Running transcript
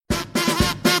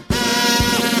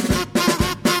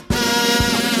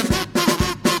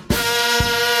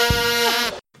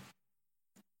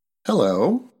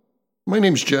Hello, my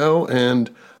name's Joe,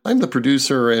 and I'm the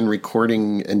producer and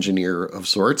recording engineer of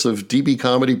sorts of DB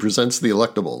Comedy Presents The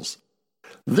Electables.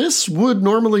 This would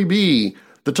normally be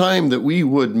the time that we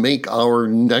would make our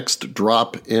next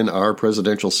drop in our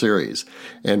presidential series.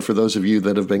 And for those of you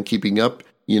that have been keeping up,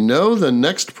 you know the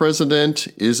next president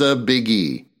is a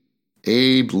biggie,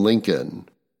 Abe Lincoln.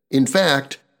 In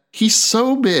fact, he's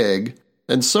so big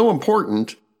and so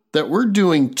important that we're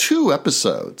doing 2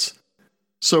 episodes.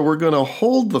 So we're going to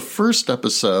hold the first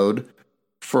episode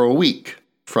for a week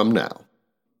from now.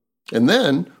 And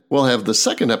then we'll have the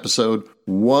second episode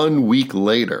 1 week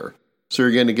later. So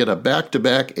you're going to get a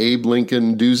back-to-back Abe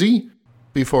Lincoln doozy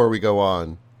before we go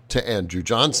on to Andrew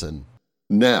Johnson.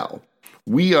 Now,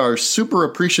 we are super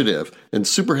appreciative and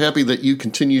super happy that you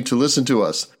continue to listen to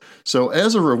us. So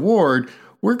as a reward,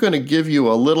 we're going to give you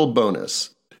a little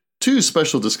bonus. 2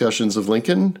 special discussions of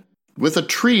Lincoln with a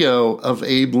trio of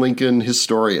Abe Lincoln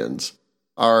historians.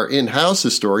 Our in-house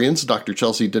historians, Dr.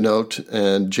 Chelsea Denote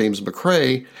and James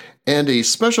McCrae, and a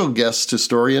special guest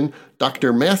historian,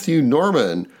 Dr. Matthew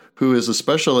Norman, who is a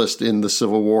specialist in the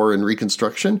Civil War and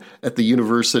Reconstruction at the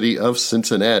University of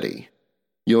Cincinnati.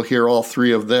 You'll hear all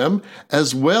 3 of them,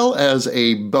 as well as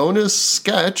a bonus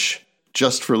sketch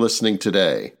just for listening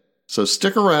today. So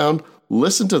stick around,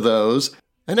 listen to those,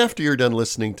 and after you're done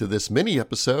listening to this mini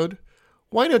episode,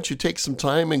 why don't you take some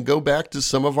time and go back to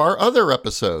some of our other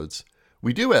episodes?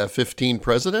 We do have 15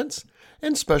 presidents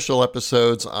and special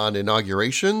episodes on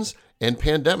inaugurations and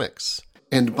pandemics.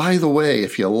 And by the way,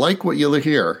 if you like what you'll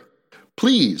hear,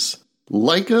 please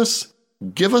like us,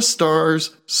 give us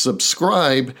stars,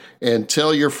 subscribe, and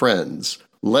tell your friends.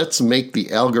 Let's make the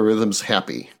algorithms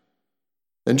happy.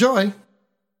 Enjoy!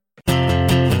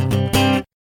 Hey,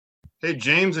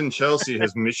 James and Chelsea,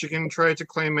 has Michigan tried to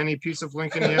claim any piece of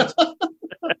Lincoln yet?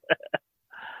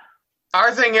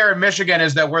 Our thing here in Michigan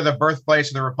is that we're the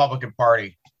birthplace of the Republican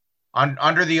Party.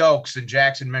 Under the Oaks in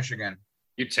Jackson, Michigan.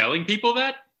 You're telling people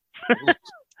that?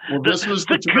 Well, this was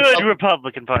the good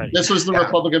Republican Party. This was the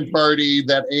Republican Party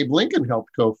that Abe Lincoln helped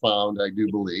co-found, I do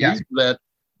believe, that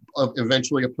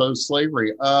eventually opposed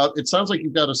slavery. It sounds like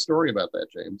you've got a story about that,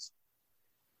 James.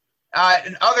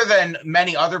 And other than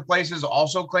many other places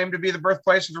also claim to be the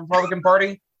birthplace of the Republican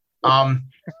Party.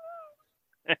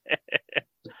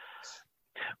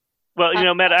 Well,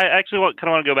 Matt, I actually want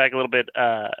to go back a little bit.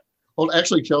 Well,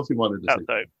 actually, Chelsea wanted to say.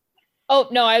 Sorry. Oh,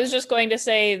 no, I was just going to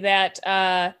say that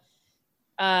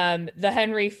the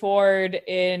Henry Ford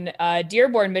in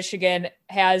Dearborn, Michigan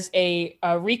has a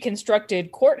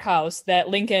reconstructed courthouse that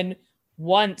Lincoln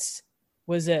once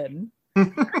was in.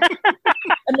 And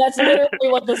that's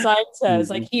literally what the sign says.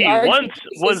 Like he once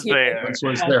was there. Once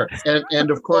was there.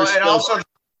 And of course... and also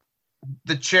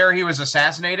the chair he was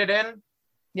assassinated in.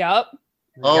 Yep.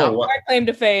 Oh, wow. Claim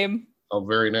to fame. Oh,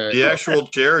 very nice. The actual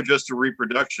chair or just a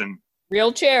reproduction?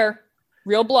 Real chair.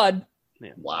 Real blood.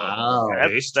 Yeah. Wow.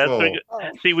 That's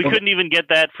see, we couldn't even get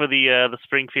that for the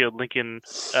Springfield Lincoln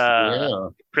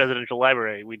Presidential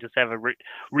Library. We just have a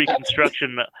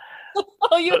reconstruction.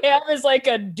 All you have is like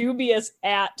a dubious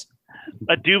hat.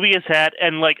 A dubious hat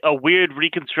and like a weird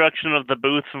reconstruction of the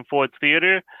booth from Ford's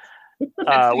Theater, with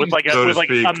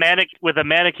a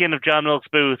mannequin of John Wilkes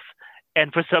Booth,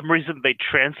 and for some reason they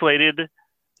translated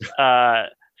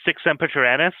Sic Semper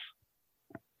Tyrannis.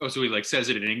 Oh, so he says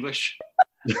it in English?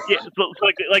 Yeah, so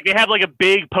like they have like a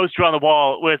big poster on the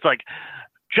wall where it's like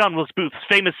John Wilkes Booth's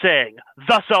famous saying,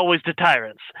 "Thus always to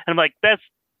tyrants." And I'm like, that's.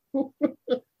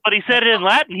 But he said it in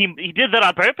Latin. He did that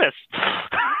on purpose.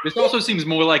 This also seems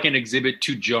more like an exhibit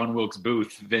to John Wilkes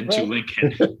Booth than to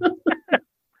Lincoln.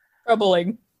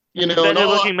 Troubling.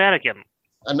 Better-looking mannequin.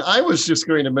 And I was just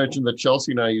going to mention that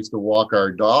Chelsea and I used to walk our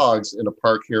dogs in a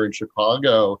park here in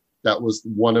Chicago. That was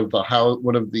one of the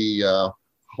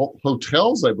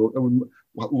hotels, I believe,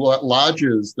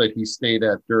 lodges that he stayed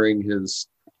at during his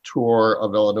tour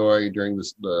of Illinois during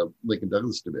the Lincoln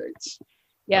Douglas debates.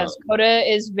 Yes, Coda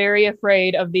is very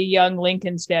afraid of the young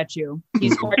Lincoln statue.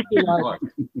 He's far too large.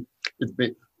 It's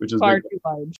big, which is far big. too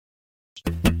large.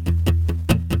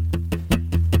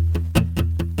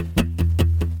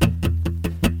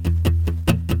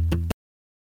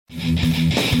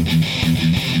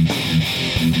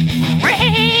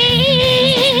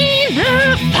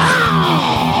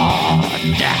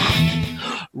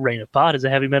 Rain of Pod is a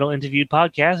heavy metal interviewed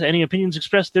podcast. Any opinions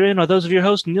expressed therein are those of your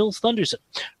host, Nils Thunderson.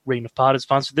 Rain of Pod is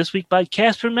sponsored this week by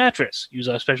Casper Mattress. Use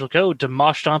our special code to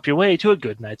mosh stomp your way to a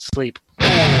good night's sleep.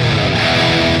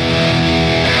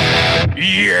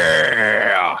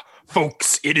 Yeah!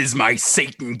 Folks, it is my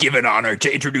Satan-given honor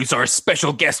to introduce our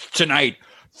special guest tonight.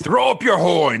 Throw up your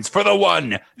horns for the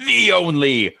one, the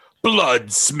only,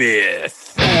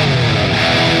 Bloodsmith.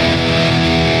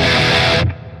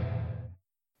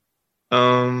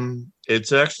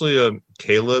 It's actually a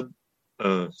Caleb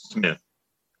Smith.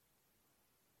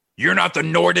 You're not the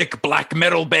Nordic black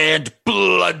metal band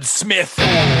Bloodsmith.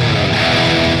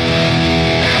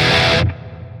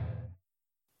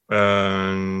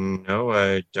 No,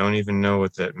 I don't even know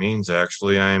what that means,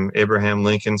 actually. I'm Abraham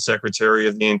Lincoln, Secretary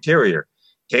of the Interior.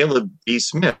 Caleb B.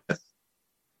 Smith.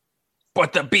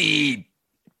 But the B,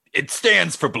 it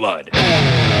stands for blood.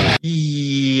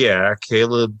 Yeah,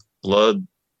 Caleb Blood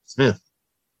Smith.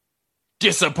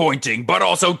 Disappointing, but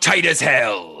also tight as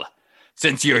hell.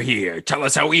 Since you're here, tell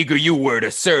us how eager you were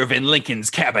to serve in Lincoln's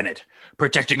cabinet,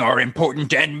 protecting our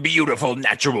important and beautiful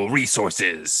natural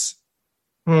resources.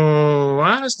 Oh,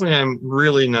 honestly, I'm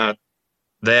really not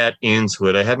that into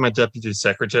it. I had my deputy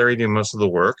secretary do most of the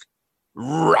work.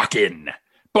 Rockin'.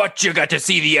 But you got to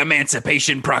see the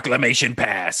Emancipation Proclamation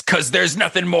pass, 'cause there's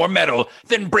nothing more metal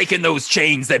than breaking those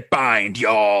chains that bind,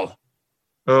 y'all.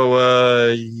 Oh,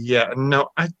 yeah, no,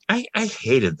 I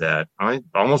hated that. I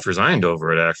almost resigned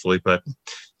over it, actually, but,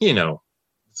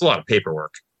 it's a lot of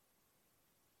paperwork.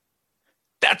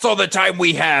 That's all the time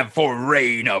we have for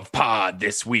Reign of Pod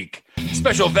this week.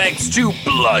 Special thanks to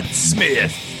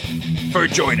Bloodsmith for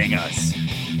joining us.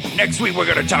 Next week, we're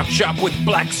going to talk shop with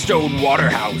Blackstone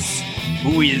Waterhouse,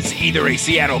 who is either a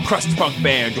Seattle crust punk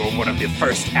band or one of the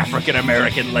first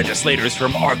African-American legislators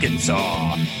from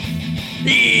Arkansas.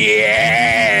 Yeah!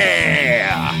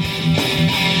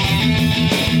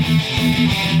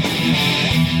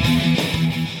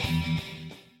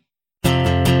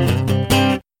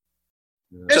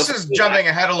 This is jumping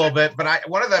ahead a little bit, but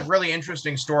one of the really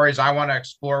interesting stories I want to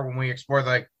explore when we explore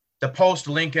the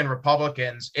post-Lincoln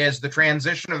Republicans is the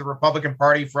transition of the Republican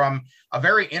Party from a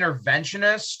very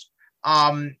interventionist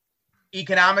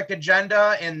economic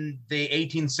agenda in the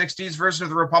 1860s version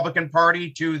of the Republican Party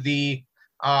to the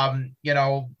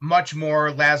much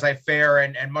more laissez-faire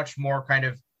and much more kind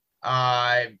of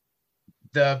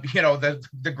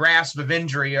the grasp of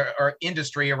injury or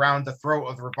industry around the throat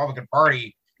of the Republican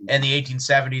Party in the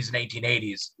 1870s and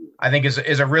 1880s, I think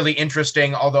is a really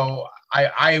interesting, although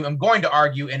I am going to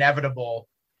argue inevitable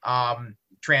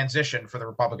transition for the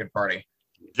Republican Party.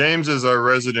 James is our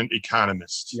resident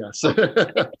economist. Yes.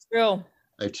 True.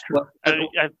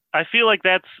 I feel like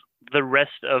that's the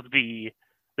rest of the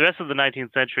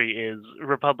 19th century is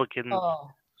Republicans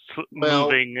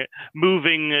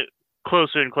moving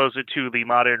closer and closer to the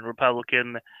modern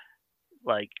Republican,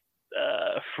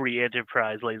 free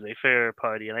enterprise, laissez-faire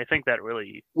party, and I think that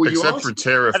really, except for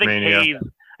tariff mania.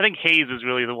 I think Hayes is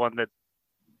really the one that,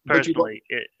 personally,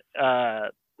 I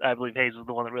believe Hayes is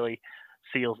the one that really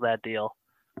seals that deal.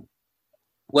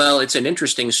 Well, it's an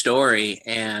interesting story,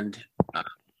 and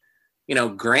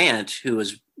Grant, who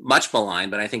was much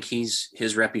maligned, but I think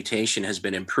his reputation has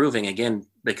been improving again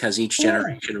because each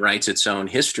generation writes its own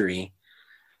history,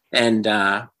 and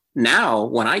now,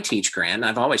 when I teach Grant,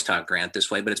 I've always taught Grant this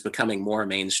way, but it's becoming more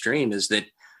mainstream, is that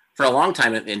for a long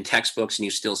time in textbooks, and you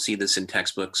still see this in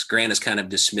textbooks, Grant is kind of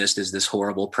dismissed as this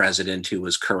horrible president who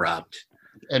was corrupt.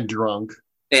 And drunk.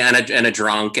 And a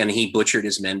drunk, and he butchered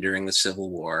his men during the Civil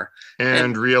War.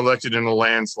 And reelected in a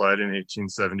landslide in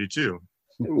 1872.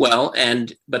 Well,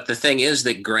 but the thing is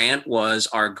that Grant was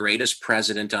our greatest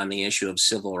president on the issue of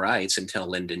civil rights until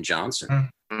Lyndon Johnson.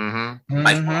 Mm-hmm.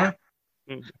 By far.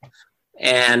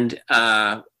 And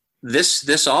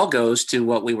this all goes to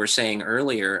what we were saying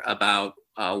earlier about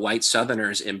white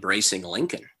Southerners embracing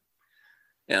Lincoln.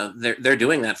 They're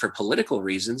doing that for political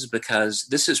reasons because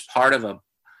this is part of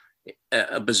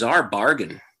a bizarre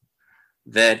bargain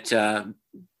that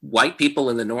white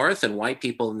people in the North and white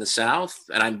people in the South,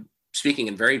 and I'm speaking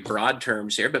in very broad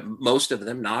terms here, but most of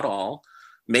them, not all,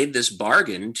 made this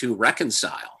bargain to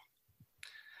reconcile.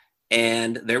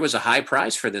 And there was a high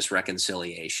price for this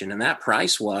reconciliation. And that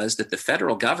price was that the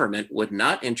federal government would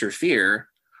not interfere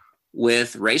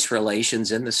with race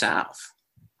relations in the South.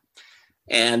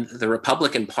 And the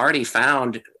Republican Party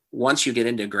found, once you get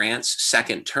into Grant's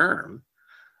second term,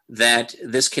 that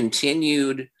this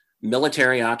continued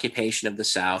military occupation of the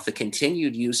South, the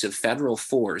continued use of federal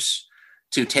force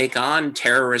to take on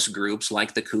terrorist groups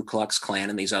like the Ku Klux Klan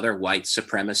and these other white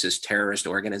supremacist terrorist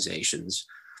organizations,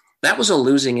 that was a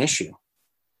losing issue.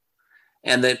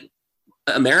 And that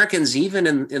Americans, even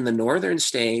in the northern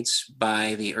states,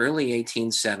 by the early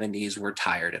 1870s, were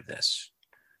tired of this.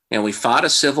 We fought a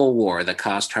civil war that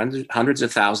cost hundreds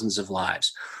of thousands of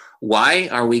lives. Why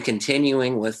are we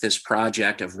continuing with this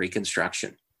project of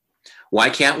Reconstruction? Why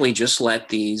can't we just let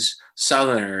these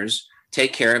Southerners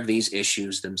take care of these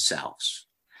issues themselves?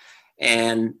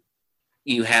 And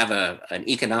you have an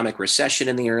economic recession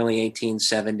in the early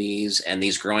 1870s and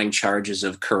these growing charges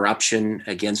of corruption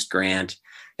against Grant.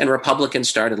 and Republicans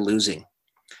started losing.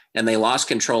 And they lost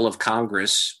control of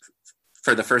Congress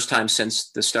for the first time since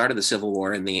the start of the Civil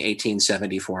War in the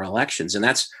 1874 elections. And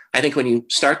that's, I think, when you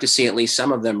start to see at least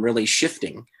some of them really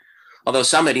shifting, although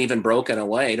some had even broken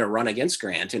away to run against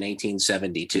Grant in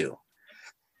 1872.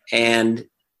 And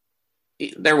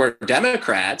there were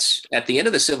Democrats at the end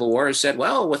of the Civil War who said,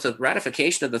 well, with the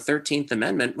ratification of the 13th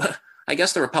Amendment, I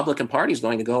guess the Republican Party is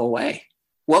going to go away.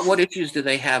 What issues do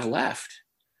they have left?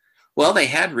 Well, they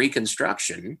had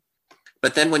Reconstruction.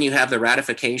 But then when you have the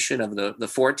ratification of the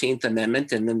 14th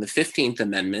Amendment and then the 15th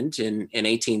Amendment in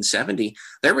 1870,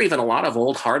 there were even a lot of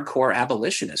old hardcore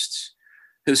abolitionists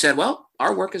who said, well,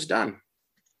 our work is done.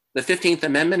 The 15th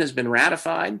Amendment has been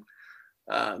ratified.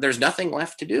 There's nothing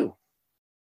left to do.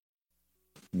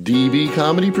 DB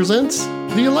Comedy presents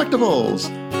The Electables.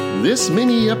 This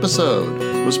mini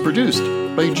episode was produced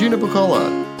by Gina Bucola,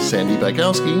 Sandy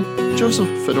Bykowski, Joseph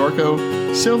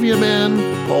Fedorko, Sylvia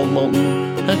Mann, Paul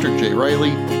Moulton, Patrick J.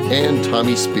 Riley, and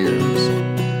Tommy Spears.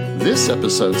 This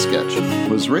episode sketch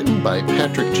was written by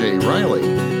Patrick J. Riley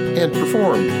and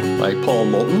performed by Paul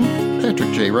Moulton,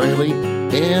 Patrick J. Riley,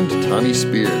 and Tommy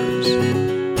Spears.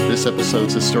 This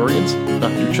episode's historians,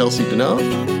 Dr. Chelsea Deneau,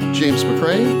 James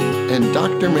McCrae, and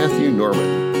Dr. Matthew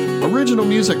Norman. Original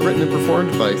music written and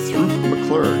performed by Throop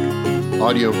McClurg.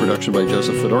 Audio production by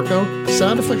Joseph Fedorko.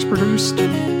 Sound effects produced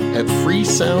at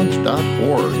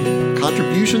freesound.org.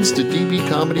 Contributions to DB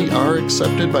Comedy are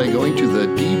accepted by going to the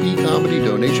DB Comedy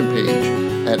donation page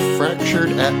at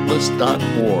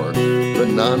fracturedatlas.org, the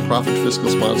nonprofit fiscal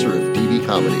sponsor of DB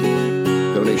Comedy.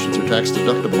 Donations are tax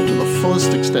deductible to the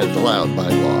fullest extent allowed by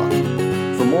law.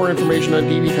 For more information on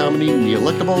DB Comedy and the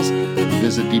Electables,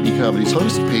 visit DB Comedy's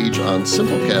host page on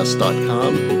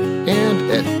simplecast.com and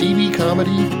at DB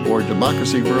Comedy or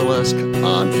Democracy Burlesque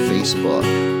on Facebook.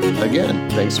 Again,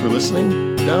 thanks for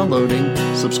listening, downloading,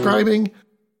 subscribing.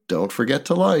 Don't forget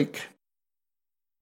to like.